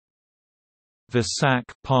Vesak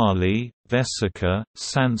Pali, Vesaka,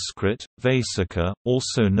 Sanskrit, Vesaka,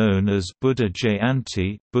 also known as Buddha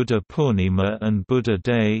Jayanti, Buddha Purnima and Buddha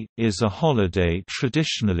Day, is a holiday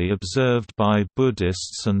traditionally observed by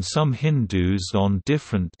Buddhists and some Hindus on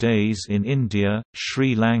different days in India,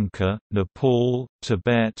 Sri Lanka, Nepal,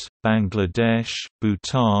 Tibet, Bangladesh,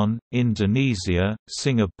 Bhutan, Indonesia,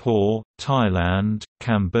 Singapore, Thailand,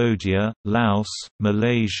 Cambodia, Laos,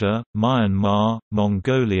 Malaysia, Myanmar,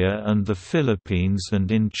 Mongolia and the Philippines,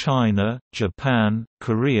 and in China, Japan,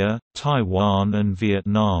 Korea, Taiwan and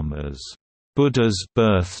Vietnam as Buddha's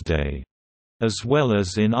birthday, as well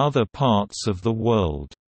as in other parts of the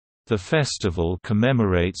world. The festival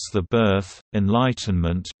commemorates the birth,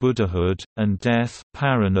 enlightenment, Buddhahood, and death,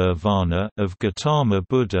 parinirvana, of Gautama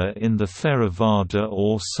Buddha in the Theravada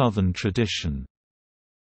or Southern tradition.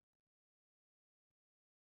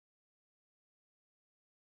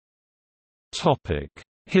 Topic: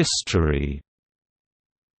 History.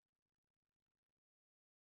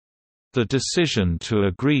 The decision to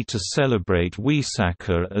agree to celebrate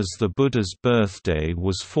Visakha as the Buddha's birthday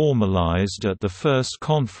was formalized at the first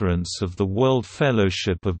conference of the World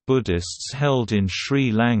Fellowship of Buddhists held in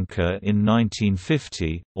Sri Lanka in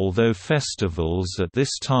 1950, although festivals at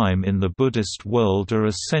this time in the Buddhist world are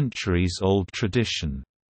a centuries-old tradition.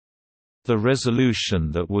 The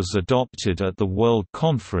resolution that was adopted at the World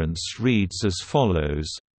Conference reads as follows: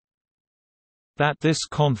 that this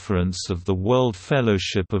Conference of the World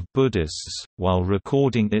Fellowship of Buddhists, while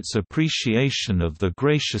recording its appreciation of the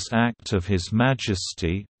gracious act of His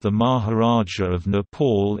Majesty, the Maharaja of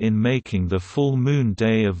Nepal in making the full moon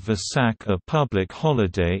day of Vesak a public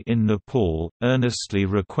holiday in Nepal, earnestly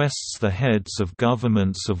requests the heads of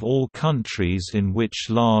governments of all countries in which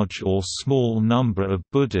large or small number of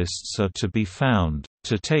Buddhists are to be found,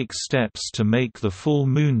 to take steps to make the full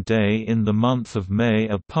moon day in the month of May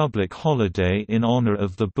a public holiday in honor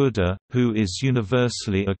of the Buddha, who is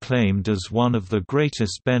universally acclaimed as one of the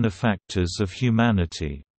greatest benefactors of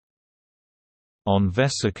humanity. On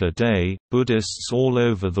Vesaka Day, Buddhists all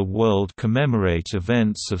over the world commemorate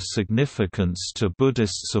events of significance to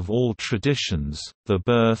Buddhists of all traditions, the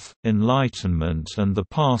birth, enlightenment and the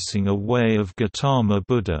passing away of Gautama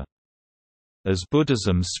Buddha. As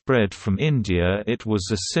Buddhism spread from India, it was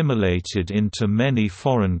assimilated into many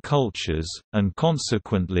foreign cultures, and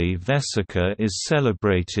consequently Vesaka is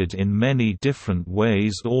celebrated in many different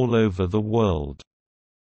ways all over the world.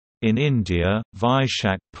 In India,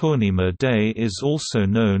 Vaishak Purnima Day is also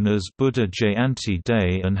known as Buddha Jayanti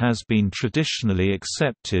Day and has been traditionally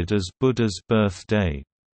accepted as Buddha's birthday.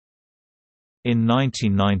 In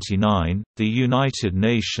 1999, the United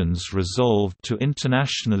Nations resolved to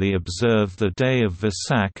internationally observe the Day of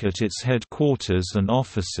Vesak at its headquarters and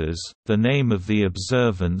offices. The name of the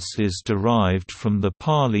observance is derived from the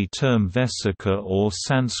Pali term Vesaka or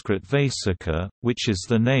Sanskrit Vesaka, which is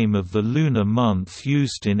the name of the lunar month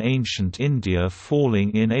used in ancient India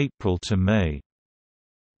falling in April to May.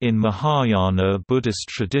 In Mahayana Buddhist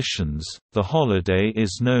traditions, the holiday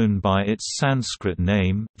is known by its Sanskrit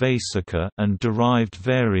name, Vesaka, and derived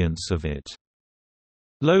variants of it.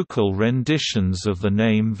 Local renditions of the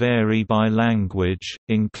name vary by language,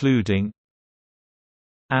 including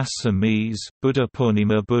Assamese, Buddha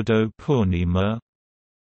Purnima Buddho Purnima,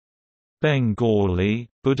 Bengali,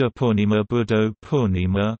 Buddha Purnima Buddho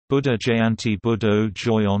Purnima, Buddha Jayanti Buddho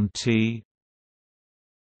Joyanti,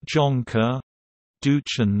 Jonka,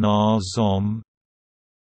 Duchen Na Zom,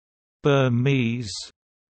 Burmese,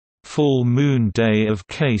 Full Moon Day of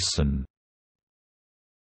Kaisan,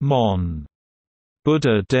 Mon,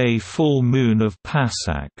 Buddha Day Full Moon of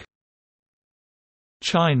Pasak,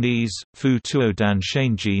 Chinese, Futuo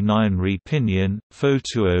Danshenji Nianri Pinyin,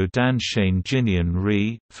 Fotuo Danshen Jinian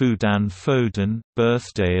Ri, Fudan Fodan,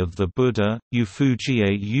 Birthday of the Buddha,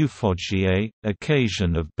 Ufujie Ufojie,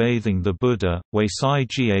 Occasion of Bathing the Buddha, Weisai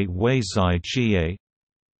Jie Weisai Jie.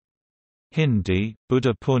 Hindi,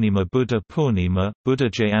 Buddha Purnima Buddha Purnima, Buddha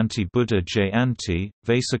Jayanti Buddha Jayanti,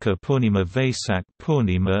 Vesaka Purnima Vesak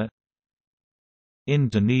Purnima.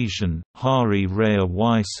 Indonesian, Hari Raya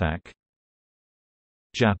Waisak.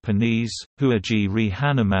 Japanese, Huaji Ri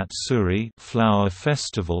Hanamatsuri Flower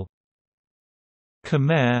Festival.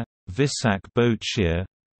 Khmer, Visak Bochir.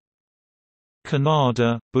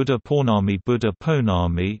 Kannada, Buddha Purnami Buddha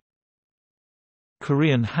Ponami.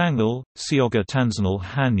 Korean Hangul, Seoga Tanzanal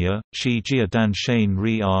Hanya, Chi Jia Danshain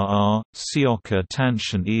Ri Rr, Seoka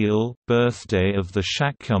Tanshan Il, Birthday of the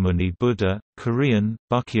Shakyamuni Buddha, Korean,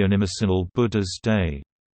 Bukyonimasinal Buddha's Day.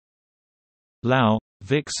 Lao,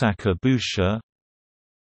 Viksaka Busha.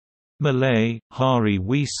 Malay, Hari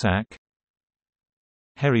Wesak.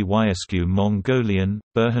 Heri Wyesku Mongolian,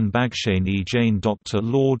 Burhan Bagshain e Jain Dr.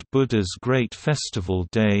 Lord Buddha's Great Festival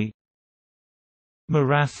Day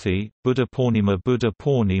Marathi, Buddha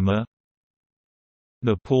Purnima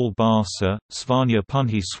Nepal Basa, Svanya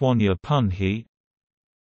Punhi Swanya Punhi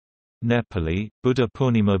Nepali, Buddha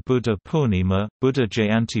Purnima Buddha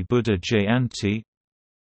Jayanti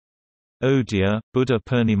Odia, Buddha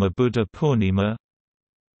Purnima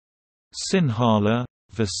Sinhala,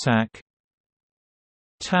 Vesak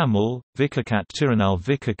Tamil, Vikakat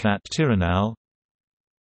Tirunal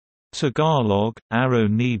Tagalog, Aro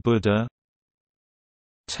ni Buddha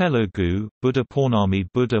Telugu, Buddha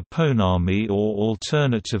Purnami or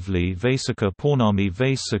alternatively Vesaka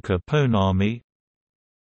Purnami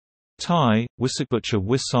Thai, Wisakbutcha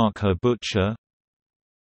Butcha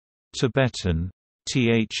Tibetan,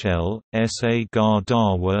 Thl, Sa Gar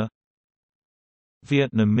Dawa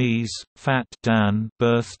Vietnamese, Phat Dan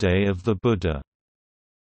birthday of the Buddha.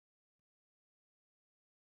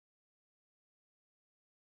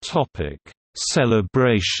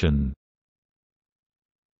 Celebration.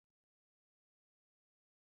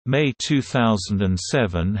 May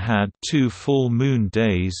 2007 had 2 full moon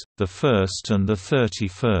days, the 1st and the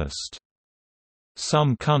 31st.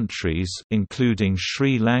 Some countries including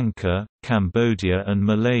Sri Lanka, Cambodia and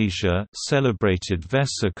Malaysia celebrated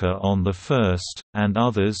Vesaka on the 1st, and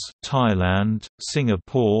others Thailand,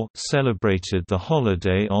 Singapore celebrated the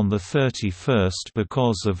holiday on the 31st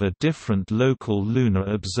because of a different local lunar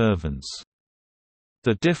observance.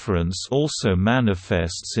 The difference also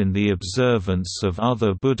manifests in the observance of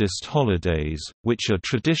other Buddhist holidays, which are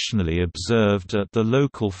traditionally observed at the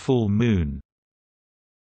local full moon.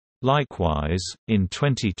 Likewise, in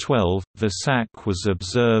 2012, Vesak was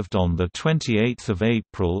observed on 28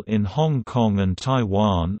 April in Hong Kong and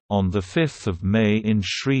Taiwan, on 5 May in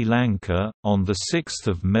Sri Lanka, on 6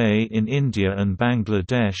 May in India and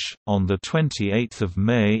Bangladesh, on 28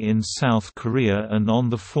 May in South Korea and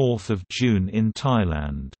on 4 June in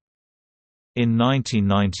Thailand. In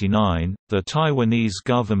 1999, the Taiwanese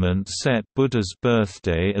government set Buddha's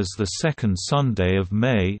birthday as the second Sunday of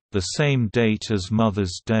May, the same date as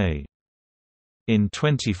Mother's Day. In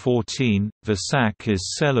 2014, Vesak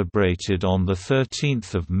is celebrated on 13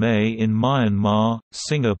 May in Myanmar,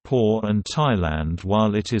 Singapore and Thailand,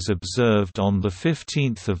 while it is observed on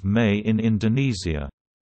 15 May in Indonesia.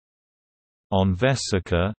 On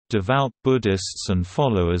Vesaka, devout Buddhists and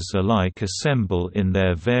followers alike assemble in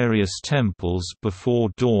their various temples before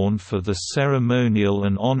dawn for the ceremonial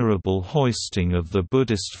and honorable hoisting of the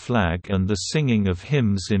Buddhist flag and the singing of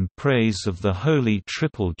hymns in praise of the Holy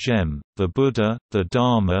Triple Gem, the Buddha, the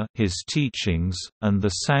Dharma, his teachings, and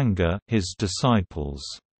the Sangha, his disciples.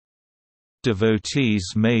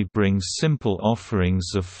 Devotees may bring simple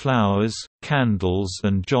offerings of flowers, candles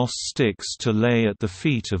and joss sticks to lay at the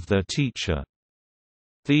feet of their teacher.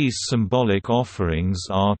 These symbolic offerings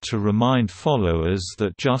are to remind followers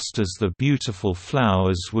that just as the beautiful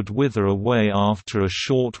flowers would wither away after a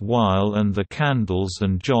short while and the candles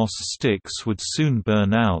and joss sticks would soon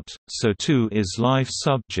burn out, so too is life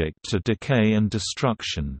subject to decay and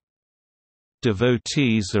destruction.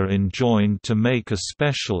 Devotees are enjoined to make a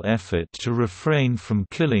special effort to refrain from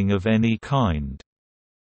killing of any kind.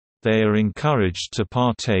 They are encouraged to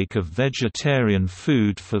partake of vegetarian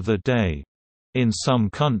food for the day. In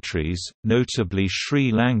some countries, notably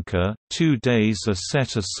Sri Lanka, 2 days are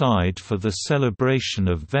set aside for the celebration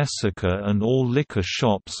of Vesaka and all liquor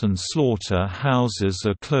shops and slaughter houses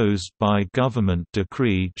are closed by government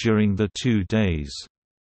decree during the 2 days.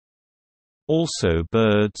 Also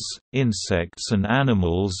birds, insects and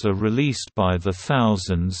animals are released by the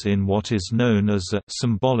thousands in what is known as a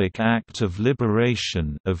symbolic act of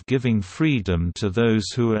liberation, of giving freedom to those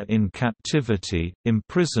who are in captivity,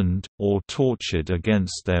 imprisoned, or tortured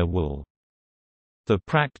against their will. The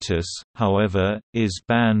practice, however, is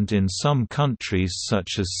banned in some countries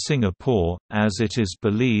such as Singapore, as it is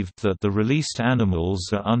believed that the released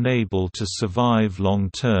animals are unable to survive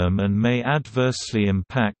long-term and may adversely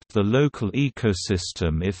impact the local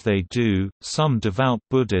ecosystem if they do. Some devout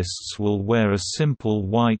Buddhists will wear a simple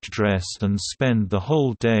white dress and spend the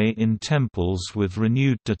whole day in temples with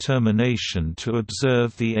renewed determination to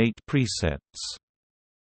observe the 8 precepts.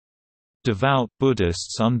 Devout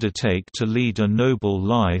Buddhists undertake to lead a noble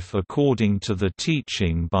life according to the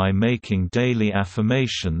teaching by making daily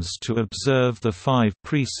affirmations to observe the 5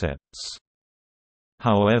 precepts.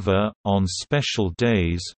 However, on special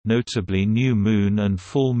days, notably new moon and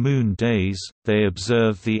full moon days, they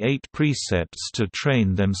observe the 8 precepts to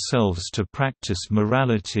train themselves to practice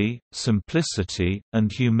morality, simplicity,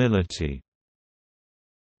 and humility.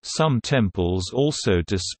 Some temples also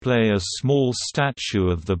display a small statue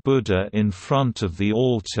of the Buddha in front of the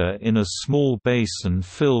altar in a small basin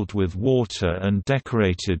filled with water and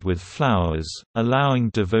decorated with flowers, allowing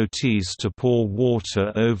devotees to pour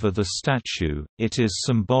water over the statue. It is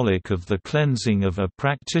symbolic of the cleansing of a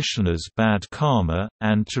practitioner's bad karma,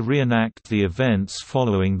 and to reenact the events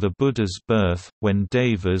following the Buddha's birth, when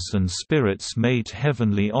devas and spirits made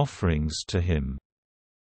heavenly offerings to him.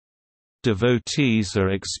 Devotees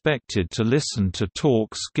are expected to listen to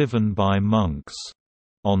talks given by monks.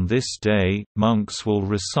 On this day, monks will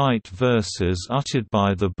recite verses uttered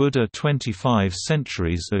by the Buddha 25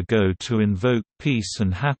 centuries ago to invoke peace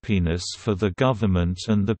and happiness for the government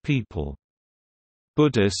and the people.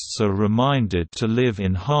 Buddhists are reminded to live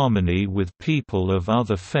in harmony with people of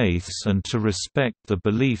other faiths and to respect the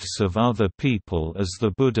beliefs of other people as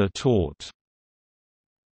the Buddha taught.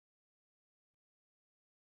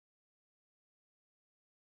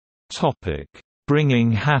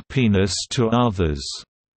 Bringing happiness to others.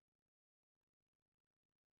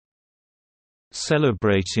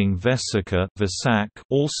 Celebrating Vesak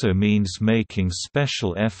also means making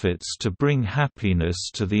special efforts to bring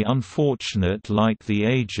happiness to the unfortunate, like the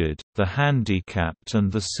aged, the handicapped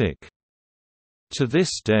and the sick. To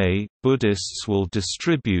this day, Buddhists will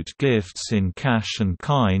distribute gifts in cash and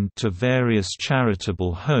kind to various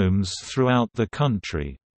charitable homes throughout the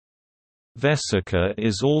country. Vesak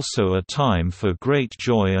is also a time for great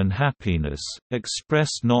joy and happiness,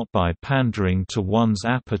 expressed not by pandering to one's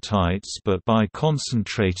appetites but by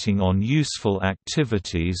concentrating on useful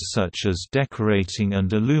activities such as decorating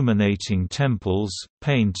and illuminating temples,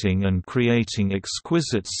 painting and creating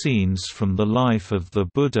exquisite scenes from the life of the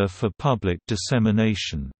Buddha for public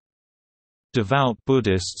dissemination. Devout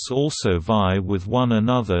Buddhists also vie with one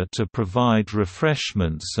another to provide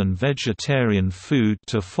refreshments and vegetarian food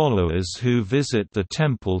to followers who visit the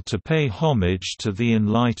temple to pay homage to the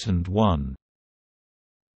Enlightened One.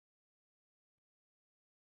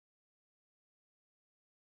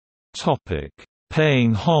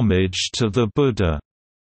 Paying homage to the Buddha.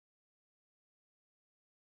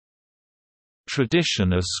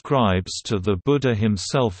 Tradition ascribes to the Buddha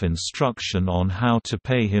himself instruction on how to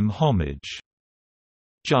pay him homage.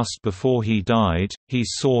 Just before he died, he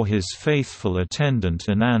saw his faithful attendant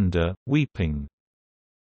Ananda, weeping.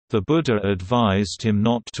 The Buddha advised him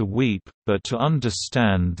not to weep, but to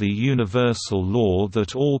understand the universal law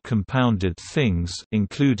that all compounded things,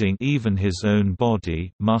 including even his own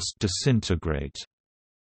body, must disintegrate.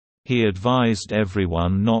 He advised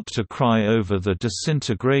everyone not to cry over the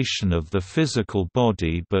disintegration of the physical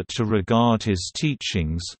body but to regard his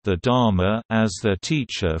teachings, the Dharma, as their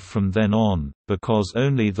teacher from then on, because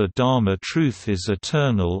only the Dharma truth is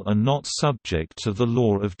eternal and not subject to the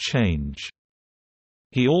law of change.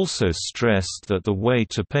 He also stressed that the way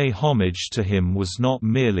to pay homage to him was not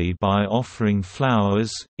merely by offering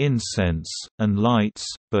flowers, incense, and lights,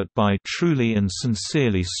 but by truly and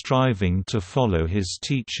sincerely striving to follow his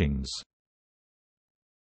teachings.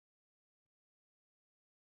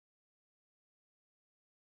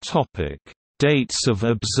 Dates of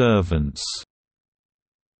observance.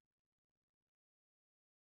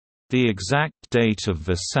 The exact date of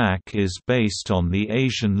Vesak is based on the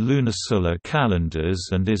Asian lunisolar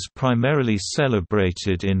calendars and is primarily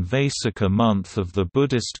celebrated in Vesaka month of the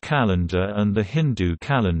Buddhist calendar and the Hindu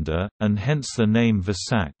calendar, and hence the name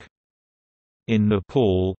Vesak. In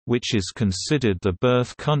Nepal, which is considered the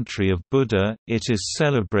birth country of Buddha, it is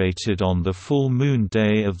celebrated on the full moon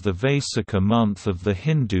day of the Vesaka month of the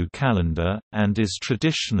Hindu calendar, and is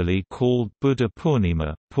traditionally called Buddha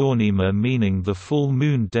Purnima, Purnima meaning the full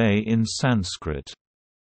moon day in Sanskrit.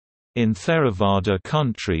 In Theravada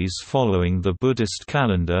countries following the Buddhist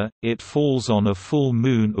calendar, it falls on a full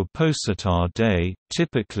moon Uposatha day,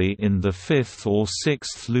 typically in the 5th or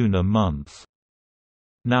 6th lunar month.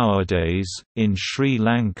 Nowadays, in Sri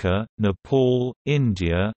Lanka, Nepal,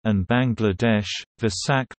 India, and Bangladesh,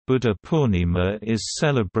 Vesak Buddha Purnima is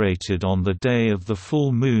celebrated on the day of the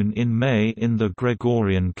full moon in May in the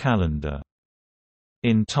Gregorian calendar.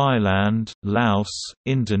 In Thailand, Laos,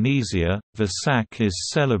 Indonesia, Vesak is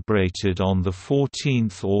celebrated on the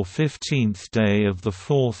 14th or 15th day of the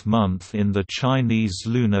 4th month in the Chinese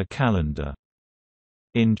lunar calendar.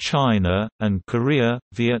 In China, and Korea,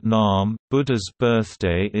 Vietnam, Buddha's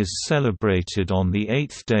birthday is celebrated on the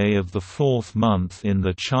 8th day of the 4th month in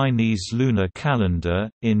the Chinese lunar calendar,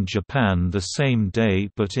 in Japan the same day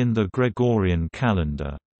but in the Gregorian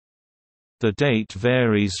calendar. The date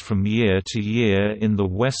varies from year to year in the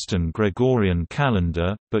Western Gregorian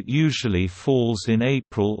calendar, but usually falls in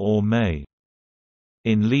April or May.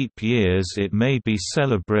 In leap years it may be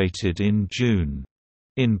celebrated in June.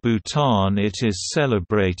 In Bhutan it is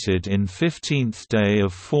celebrated in 15th day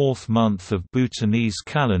of 4th month of Bhutanese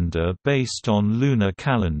calendar based on lunar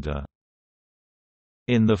calendar.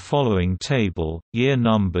 In the following table, year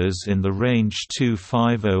numbers in the range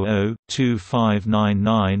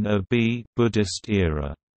 2500–2599 are B Buddhist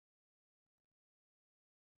era.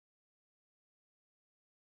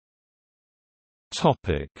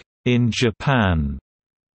 In Japan.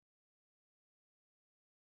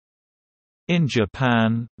 In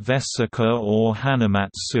Japan, Vesak or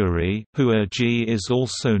Hanamatsuri Huaji is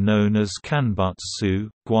also known as Kanbutsu,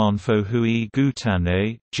 Guanfohui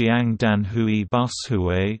Gutane, Jiangdanhui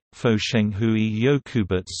Bushue, Foshenhui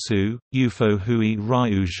Yokubutsu, Ufohui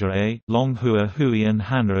Ryujae, Longhua Hui and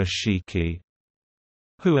Hanarashiki.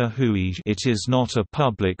 Huahui. It is not a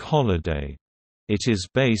public holiday. It is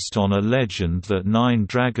based on a legend that 9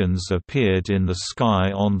 dragons appeared in the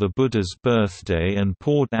sky on the Buddha's birthday and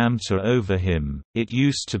poured amta over him. It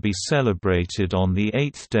used to be celebrated on the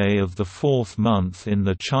 8th day of the 4th month in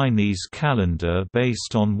the Chinese calendar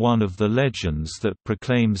based on one of the legends that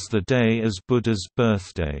proclaims the day as Buddha's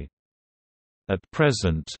birthday. At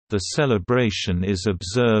present, the celebration is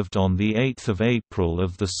observed on 8 April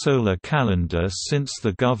of the solar calendar since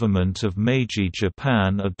the government of Meiji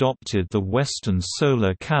Japan adopted the Western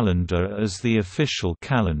solar calendar as the official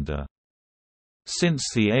calendar.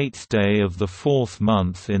 Since the 8th day of the 4th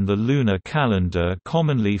month in the lunar calendar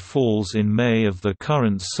commonly falls in May of the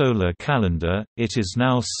current solar calendar, it is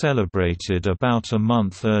now celebrated about a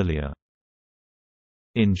month earlier.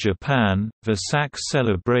 In Japan, Vesak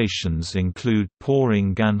celebrations include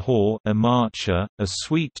pouring ganho a matcha, a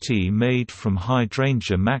sweet tea made from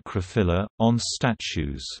hydrangea macrophylla, on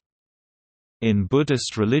statues. In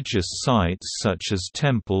Buddhist religious sites such as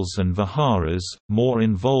temples and viharas, more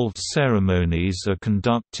involved ceremonies are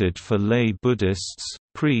conducted for lay Buddhists,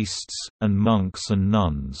 priests, and monks and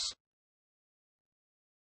nuns.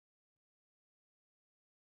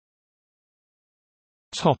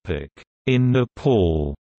 In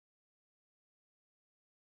Nepal.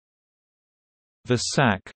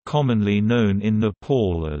 Vesak, commonly known in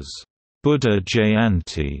Nepal as Buddha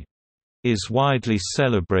Jayanti, is widely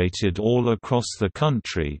celebrated all across the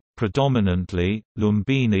country, predominantly,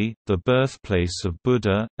 Lumbini, the birthplace of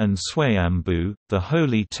Buddha, and Swayambhu, the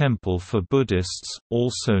holy temple for Buddhists,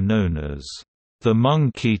 also known as the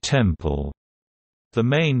Monkey Temple. The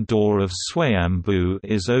main door of Swayambhu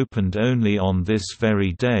is opened only on this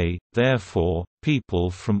very day, therefore, people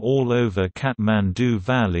from all over Kathmandu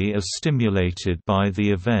Valley are stimulated by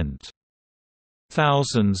the event.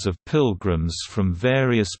 Thousands of pilgrims from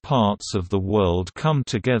various parts of the world come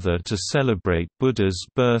together to celebrate Buddha's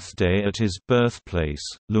birthday at his birthplace,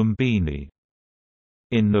 Lumbini.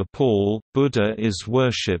 In Nepal, Buddha is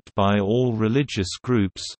worshipped by all religious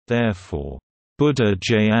groups, therefore, Buddha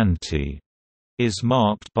Jayanti is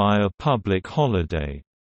marked by a public holiday.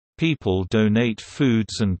 People donate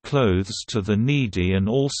foods and clothes to the needy and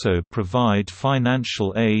also provide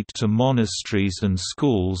financial aid to monasteries and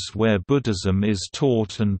schools where Buddhism is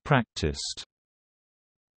taught and practiced.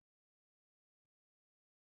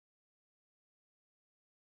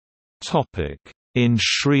 In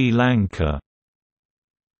Sri Lanka.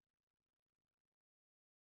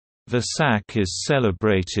 Vesak is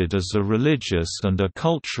celebrated as a religious and a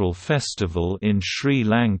cultural festival in Sri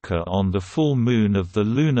Lanka on the full moon of the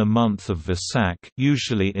lunar month of Vesak,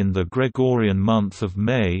 usually in the Gregorian month of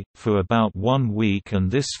May, for about 1 week, and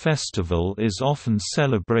this festival is often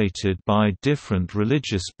celebrated by different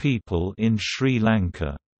religious people in Sri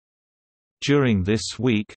Lanka. During this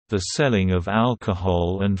week, the selling of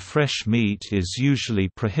alcohol and fresh meat is usually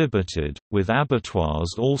prohibited, with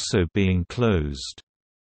abattoirs also being closed.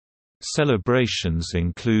 Celebrations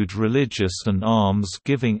include religious and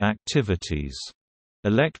alms-giving activities.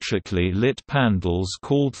 Electrically lit pandals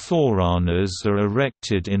called thoranas are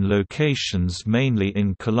erected in locations mainly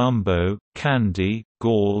in Colombo, Kandy,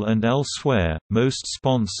 Galle and elsewhere, most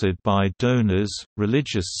sponsored by donors,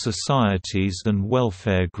 religious societies and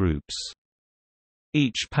welfare groups.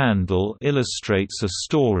 Each pandal illustrates a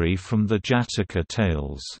story from the Jataka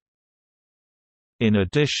tales. In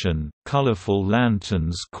addition, colorful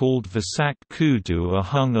lanterns called Vesak Kudu are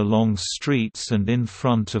hung along streets and in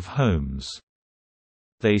front of homes.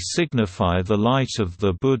 They signify the light of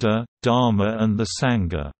the Buddha, Dharma and the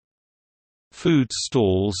Sangha. Food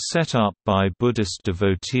stalls set up by Buddhist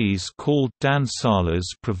devotees called dansalas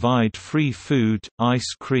provide free food,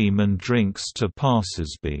 ice cream and drinks to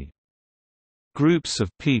passers-by. Groups of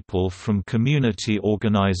people from community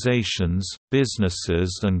organizations,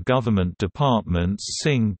 businesses and government departments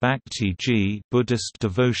sing Bhakti Ji Buddhist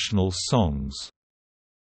devotional songs.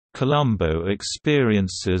 Colombo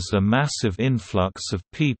experiences a massive influx of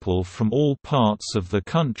people from all parts of the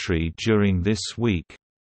country during this week.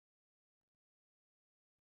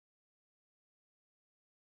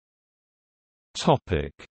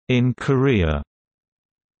 In Korea.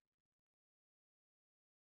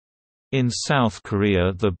 In South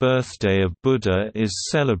Korea, the birthday of Buddha is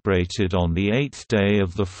celebrated on the 8th day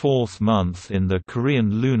of the 4th month in the Korean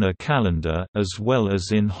lunar calendar, as well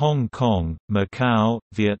as in Hong Kong, Macau,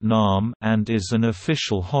 Vietnam, and is an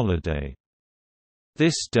official holiday.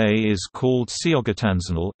 This day is called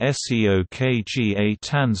Seokgatanseonal, Seokga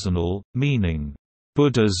Tanseonal, meaning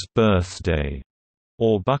Buddha's birthday,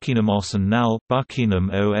 or Buckingham Osin Nal, Buckingham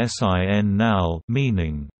Osin Nal,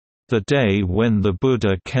 meaning the day when the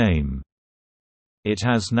Buddha came. It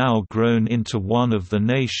has now grown into one of the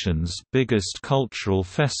nation's biggest cultural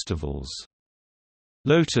festivals.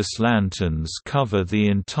 Lotus lanterns cover the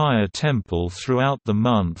entire temple throughout the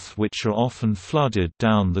month, which are often flooded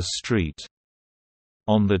down the street.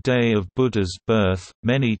 On the day of Buddha's birth,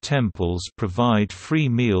 many temples provide free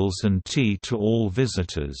meals and tea to all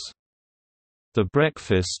visitors. The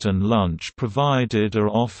breakfast and lunch provided are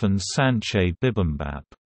often sanche bibimbap.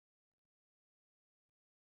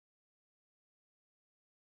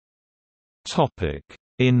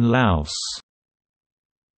 In Laos.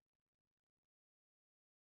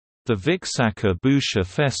 The Viksaka Busha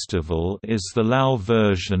festival is the Lao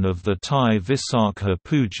version of the Thai Visakha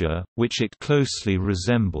Puja, which it closely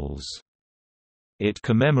resembles. It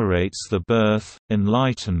commemorates the birth,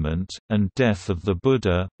 enlightenment, and death of the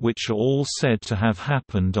Buddha, which are all said to have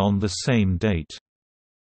happened on the same date.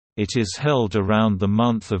 It is held around the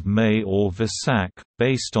month of May or Vesak,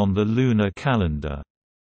 based on the lunar calendar.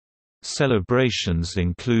 Celebrations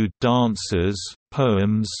include dances,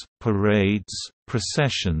 poems, parades,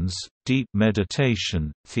 processions, deep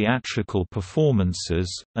meditation, theatrical performances,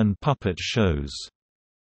 and puppet shows.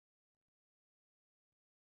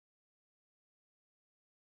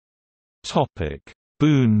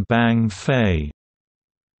 Boun Bang Fay.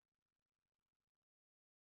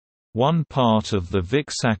 One part of the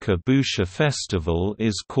Viksaka Busha festival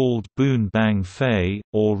is called Boun Bang Fay,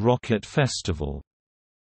 or Rocket Festival.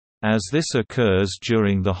 As this occurs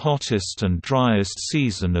during the hottest and driest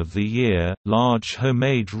season of the year, large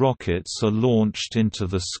homemade rockets are launched into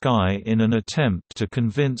the sky in an attempt to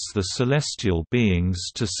convince the celestial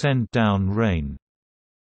beings to send down rain.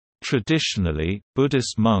 Traditionally,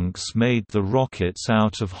 Buddhist monks made the rockets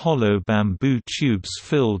out of hollow bamboo tubes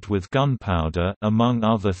filled with gunpowder, among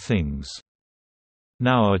other things.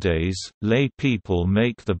 Nowadays, lay people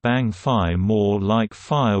make the Bang Fay more like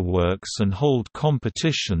fireworks and hold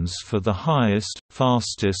competitions for the highest,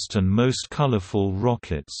 fastest and most colorful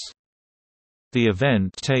rockets. The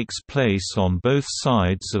event takes place on both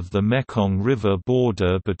sides of the Mekong River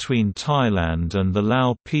border between Thailand and the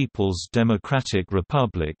Lao People's Democratic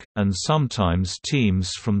Republic, and sometimes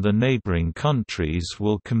teams from the neighboring countries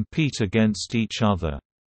will compete against each other.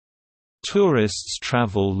 Tourists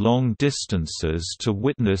travel long distances to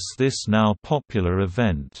witness this now popular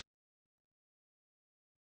event.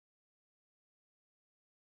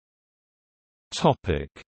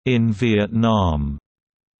 In Vietnam.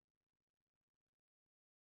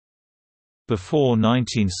 Before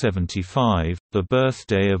 1975, the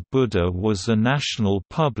birthday of Buddha was a national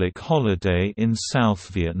public holiday in South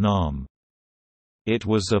Vietnam. It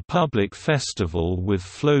was a public festival with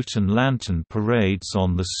float and lantern parades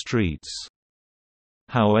on the streets.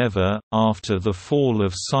 However, after the fall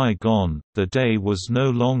of Saigon, the day was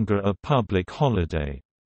no longer a public holiday.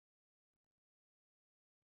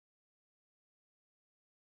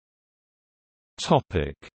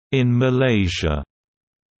 In Malaysia.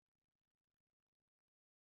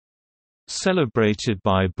 Celebrated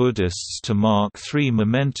by Buddhists to mark three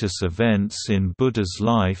momentous events in Buddha's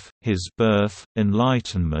life, his birth,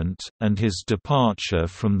 enlightenment, and his departure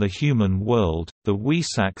from the human world, the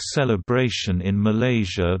Wesak celebration in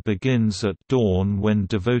Malaysia begins at dawn when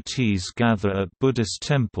devotees gather at Buddhist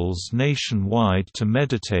temples nationwide to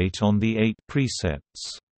meditate on the 8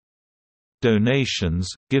 precepts. Donations,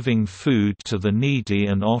 giving food to the needy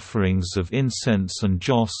and offerings of incense and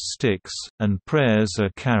joss sticks, and prayers are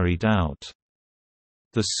carried out.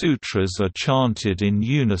 The sutras are chanted in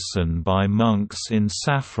unison by monks in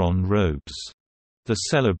saffron robes. The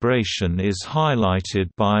celebration is highlighted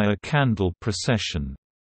by a candle procession.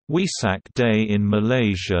 Wesak Day in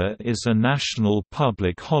Malaysia is a national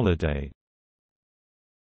public holiday.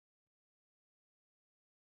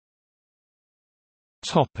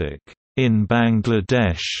 In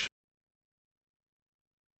Bangladesh.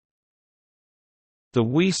 The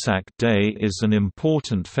Wesak Day is an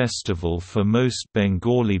important festival for most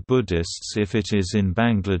Bengali Buddhists. If it is in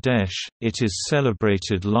Bangladesh, it is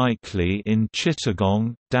celebrated likely in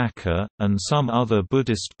Chittagong, Dhaka, and some other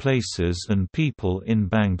Buddhist places and people in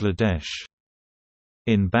Bangladesh.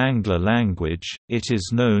 In Bangla language, it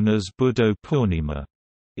is known as Buddho Purnima.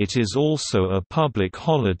 It is also a public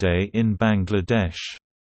holiday in Bangladesh.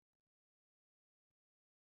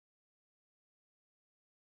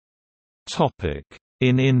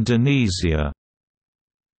 In Indonesia.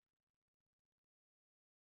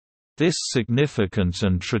 This significant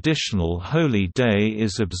and traditional holy day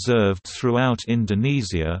is observed throughout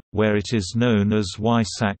Indonesia, where it is known as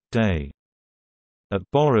Waisak Day. At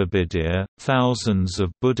Borobudur, thousands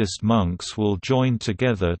of Buddhist monks will join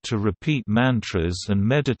together to repeat mantras and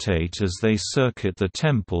meditate as they circuit the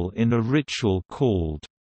temple in a ritual called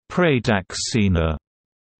Pradaksina.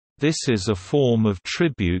 This is a form of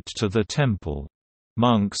tribute to the temple.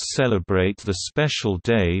 Monks celebrate the special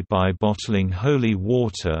day by bottling holy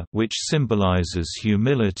water, which symbolizes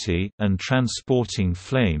humility, and transporting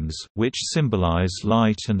flames, which symbolize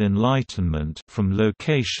light and enlightenment, from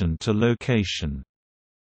location to location.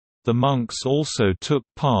 The monks also took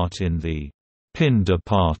part in the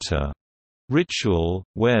Pindapata ritual,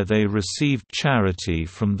 where they received charity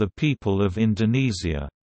from the people of Indonesia.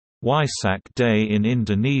 Waisak Day in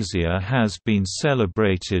Indonesia has been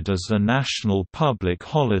celebrated as a national public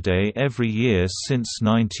holiday every year since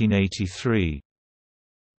 1983.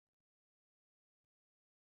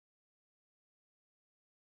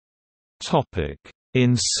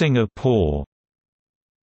 In Singapore.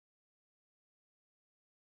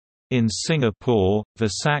 In Singapore,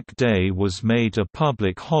 Vesak Day was made a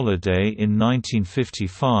public holiday in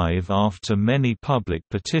 1955 after many public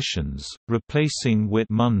petitions, replacing Whit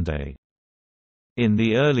Monday. In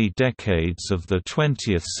the early decades of the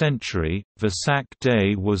 20th century, Vesak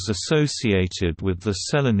Day was associated with the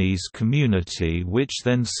Ceylonese community, which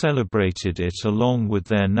then celebrated it along with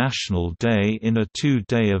their National Day in a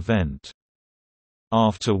two-day event.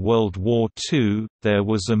 After World War II, there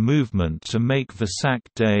was a movement to make Vesak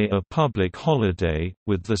Day a public holiday,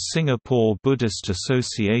 with the Singapore Buddhist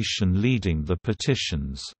Association leading the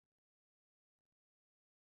petitions.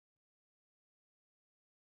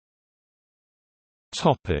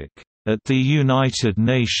 At the United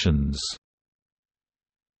Nations.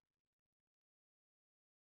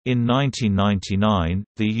 In 1999,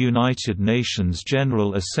 the United Nations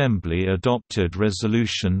General Assembly adopted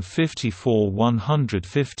Resolution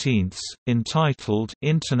 54/115, entitled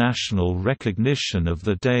 "International Recognition of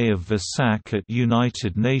the Day of Vesak at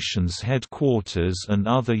United Nations Headquarters and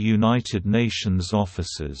Other United Nations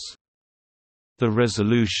Offices." The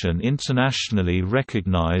resolution internationally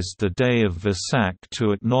recognized the Day of Vesak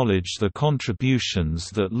to acknowledge the contributions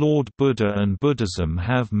that Lord Buddha and Buddhism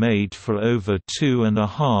have made for over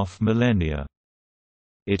 2.5 millennia.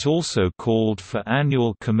 It also called for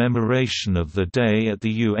annual commemoration of the day at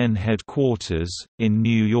the UN headquarters, in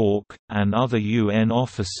New York, and other UN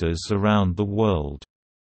offices around the world.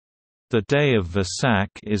 The Day of Vesak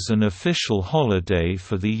is an official holiday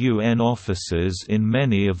for the UN offices in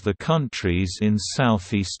many of the countries in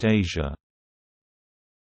Southeast Asia.